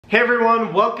Hey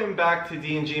everyone, welcome back to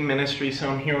D&G Ministry. So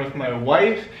I'm here with my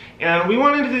wife, and we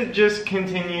wanted to just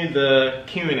continue the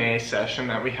Q&A session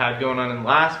that we had going on in the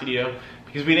last video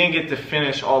because we didn't get to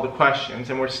finish all the questions,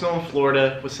 and we're still in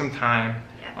Florida with some time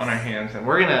on our hands, and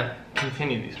we're gonna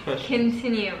continue these questions.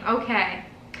 Continue, okay.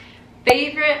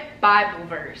 Favorite Bible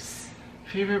verse?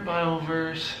 Favorite Bible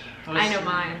verse? I know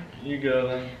mine. You go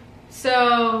then.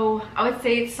 So, I would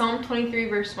say it's Psalm 23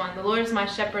 verse 1. The Lord is my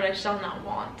shepherd, I shall not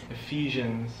want.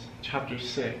 Ephesians chapter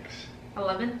 6.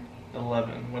 11?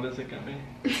 11. What is it gonna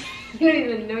be? You don't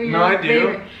even know your No, I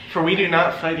favorite. do. For we do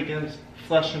not fight against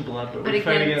flesh and blood, but we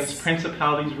fight against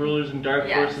principalities, rulers, and dark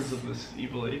forces of this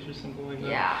evil age, or something like that.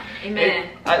 Yeah, amen.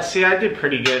 See, I did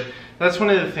pretty good. That's one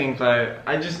of the things.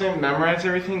 I just didn't memorize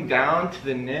everything down to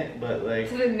the knit, but like...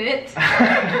 To the knit?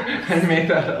 I made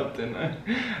that up, didn't I?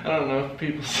 I don't know if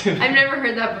people see that. I've never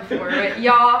heard that before, but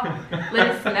y'all, let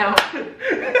us know.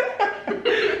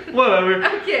 Whatever.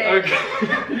 Okay.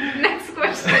 Next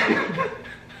question.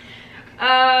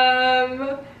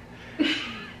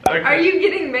 Okay. Are you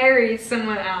getting married?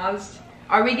 Someone asked.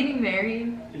 Are we getting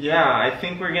married? Yeah, I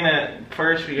think we're gonna,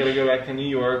 first we gotta go back to New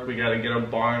York, we gotta get a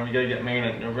barn, we gotta get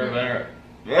married in November.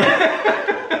 We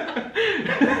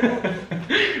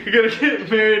gotta get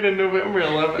married on November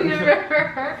 11th.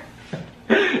 November.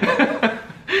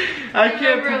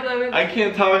 I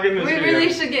can't talk in this We video.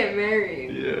 really should get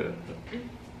married. Yeah.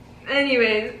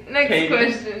 Anyways, next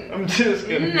question. I'm just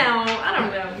kidding. No, I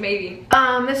don't know, maybe.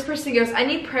 This person goes, I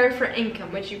need prayer for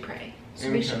income. Would you pray?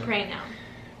 So we should pray now.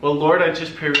 Well, Lord, I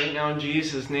just pray right now in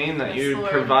Jesus' name that you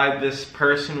would provide this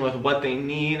person with what they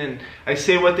need. And I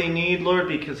say what they need, Lord,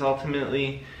 because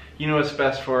ultimately you know what's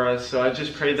best for us. So I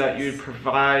just pray that you would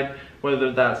provide,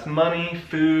 whether that's money,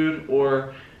 food,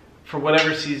 or for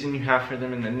whatever season you have for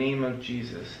them, in the name of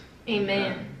Jesus.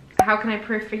 Amen. How can I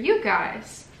pray for you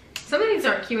guys? Some of these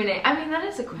aren't Q&A. I mean, that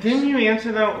is a question. Didn't you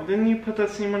answer that? Didn't you put that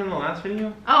same one in the last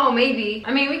video? Oh, maybe.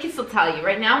 I mean, we can still tell you.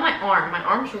 Right now, my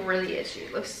arm's really itchy.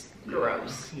 It looks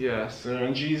gross. Yeah, so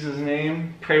in Jesus'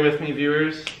 name, pray with me,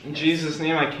 viewers. In Jesus'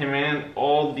 name, I command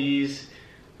all these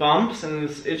bumps and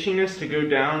this itchiness to go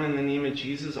down in the name of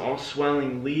Jesus. All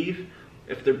swelling, leave.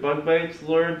 If they're bug bites,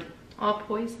 Lord. All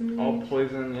poison. All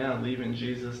poison, yeah, leave in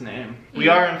Jesus' name. We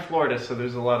are in Florida, so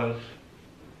there's a lot of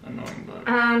annoying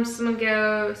bugs. Someone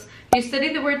goes, you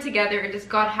study the word together, or does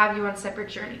God have you on separate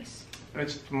journeys?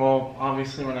 Well,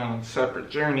 obviously we're not on separate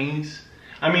journeys.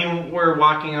 I mean, we're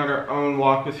walking out our own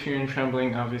walk with fear and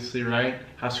trembling, obviously, right?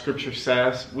 How scripture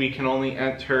says we can only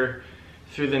enter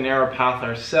through the narrow path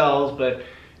ourselves, but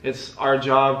it's our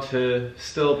job to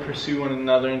still pursue one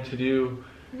another and to do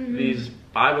these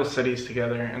Bible studies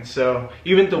together. And so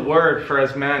even the word, for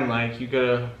as men, like, you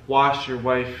gotta wash your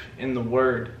wife in the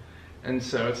word. And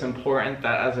so it's important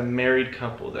that as a married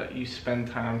couple that you spend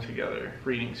time together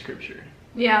reading scripture.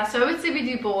 Yeah, so I would say we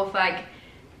do both. Like,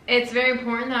 it's very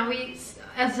important that we,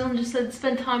 as Dylan just said,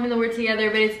 spend time in the word together,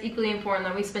 but it's equally important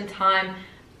that we spend time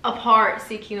apart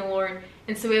seeking the Lord.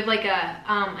 And so we have like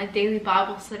a daily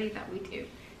Bible study that we do.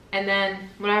 And then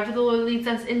whatever the Lord leads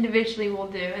us individually we'll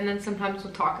do, and then sometimes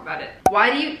we'll talk about it. Why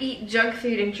do you eat junk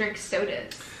food and drink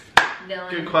sodas?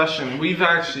 Dylan. Good question. We've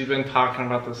actually been talking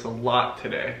about this a lot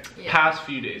today. Yeah. Past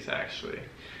few days, actually.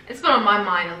 It's been on my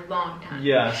mind a long time.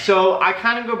 Yeah, so I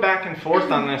kind of go back and forth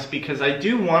on this because I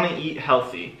do want to eat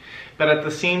healthy. But at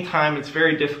the same time, it's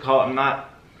very difficult. I'm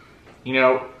not, you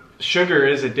know, sugar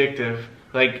is addictive.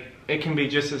 Like, it can be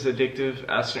just as addictive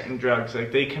as certain drugs.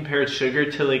 Like, they compared sugar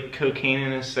to like cocaine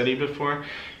in a study before,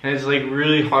 and it's like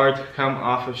really hard to come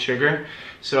off of sugar.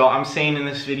 So I'm saying in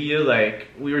this video, like,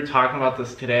 we were talking about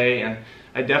this today, and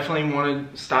I definitely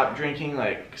want to stop drinking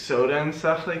like soda and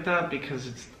stuff like that because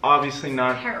it's obviously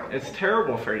not, it's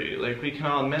terrible for you. Like, we can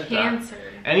all admit Cancer.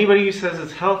 that. Anybody who says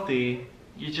it's healthy,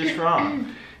 you're just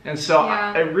wrong. And so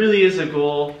it really is a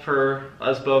goal for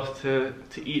us both to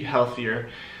eat healthier.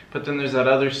 But then there's that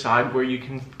other side where you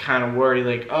can kind of worry,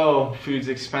 like, oh, food's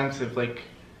expensive. Like,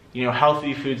 you know,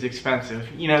 healthy food's expensive.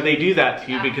 You know, they do that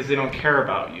to you because they don't care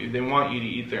about you. They want you to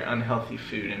eat their unhealthy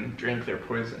food and drink their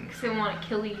poison. Because they want to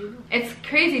kill you. It's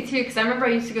crazy, too, because I remember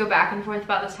I used to go back and forth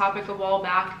about this topic a while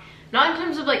back. Not in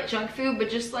terms of, like, junk food, but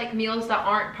just, like, meals that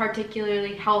aren't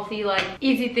particularly healthy, like,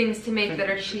 easy things to make that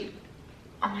are cheap.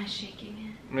 Am I shaking it?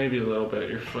 Maybe a little bit,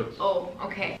 your foot. Oh,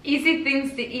 okay. Easy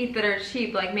things to eat that are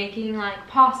cheap, like making, like,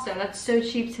 pasta. That's so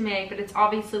cheap to make, but it's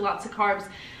obviously lots of carbs.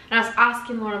 And I was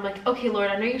asking Lord, I'm like, okay, Lord,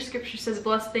 I know your scripture says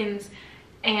bless things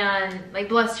and, like,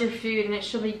 bless your food and it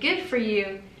shall be good for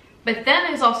you. But then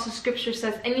there's also scripture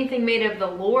says anything made of the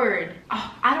Lord.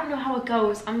 Oh, I don't know how it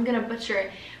goes. I'm gonna butcher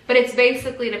it. But it's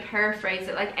basically, to paraphrase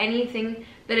it, like anything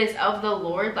that is of the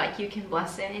Lord, like you can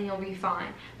bless it and you'll be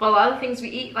fine. But a lot of things we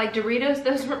eat, like Doritos,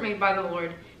 those weren't made by the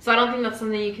Lord. So I don't think that's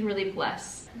something you can really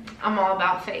bless. I'm all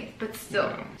about faith, but still.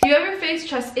 Yeah. Do you ever face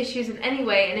trust issues in any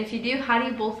way? And if you do, how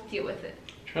do you both deal with it?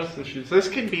 Trust issues. This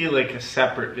could be like a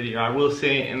separate video. I will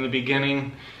say in the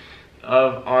beginning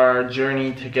of our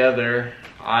journey together,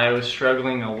 I was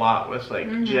struggling a lot with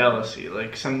like jealousy,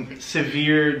 like some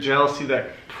severe jealousy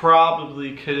that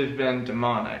probably could have been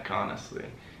demonic, honestly,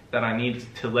 that I needed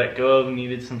to let go of,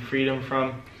 needed some freedom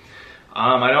from.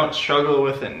 I don't struggle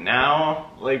with it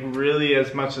now, like really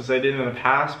as much as I did in the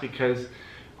past, because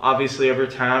obviously over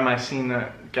time I seen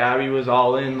that Gabby was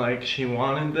all in, like she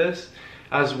wanted this.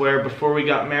 As where before we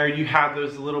got married, you had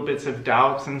those little bits of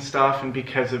doubts and stuff, and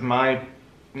because of my,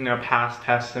 past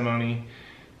testimony,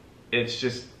 it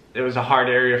was a hard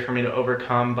area for me to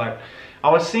overcome. But I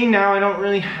was seeing now I don't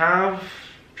really have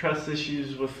trust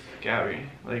issues with Gabby.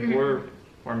 Like we're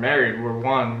married, we're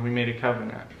one, we made a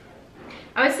covenant.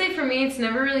 I would say for me, it's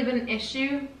never really been an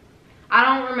issue. I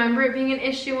don't remember it being an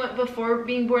issue before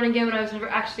being born again, when I was never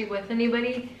actually with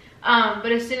anybody.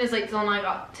 But as soon as like Dylan and I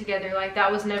got together, like that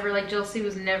was never, like jealousy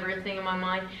was never a thing in my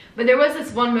mind. But there was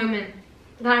this one moment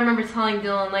that I remember telling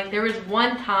Dylan, like there was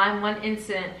one time, one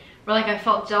incident where like I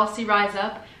felt jealousy rise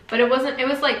up, but it was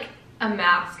like a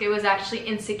mask. It was actually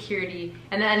insecurity,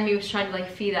 and the enemy was trying to like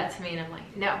feed that to me, and I'm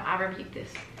like, no, I rebuke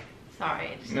this.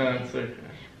 Sorry. No, it's okay.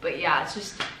 But yeah, it's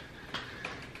just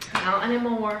not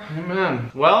anymore.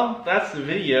 Amen. Well, that's the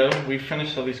video. We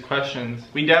finished all these questions.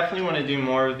 We definitely want to do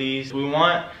more of these. We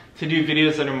want to do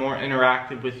videos that are more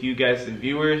interactive with you guys, the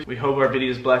viewers. We hope our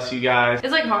videos bless you guys.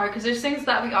 It's like hard because there's things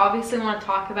that we obviously want to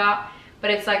talk about,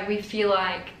 but it's like we feel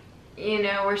like,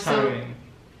 we're so... Timing.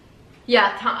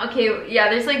 Yeah,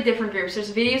 there's like different groups.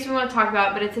 There's videos we want to talk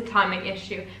about, but it's a timing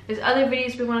issue. There's other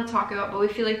videos we want to talk about, but we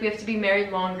feel like we have to be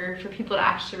married longer for people to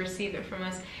actually receive it from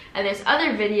us. And there's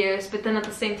other videos, but then at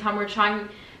the same time we're trying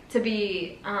to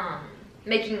be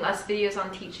making less videos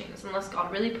on teachings unless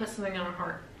God really puts something on our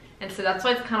heart. And so that's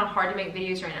why it's kind of hard to make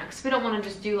videos right now, because we don't want to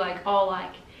just do like all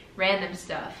like random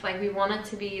stuff. Like we want it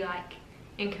to be like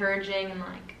encouraging and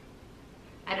like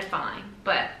edifying,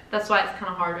 but that's why it's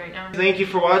kind of hard right now. Thank you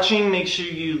for watching. Make sure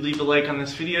you leave a like on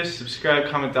this video, subscribe,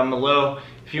 comment down below.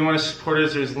 If you want to support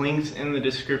us, there's links in the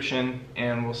description,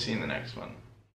 and we'll see you in the next one.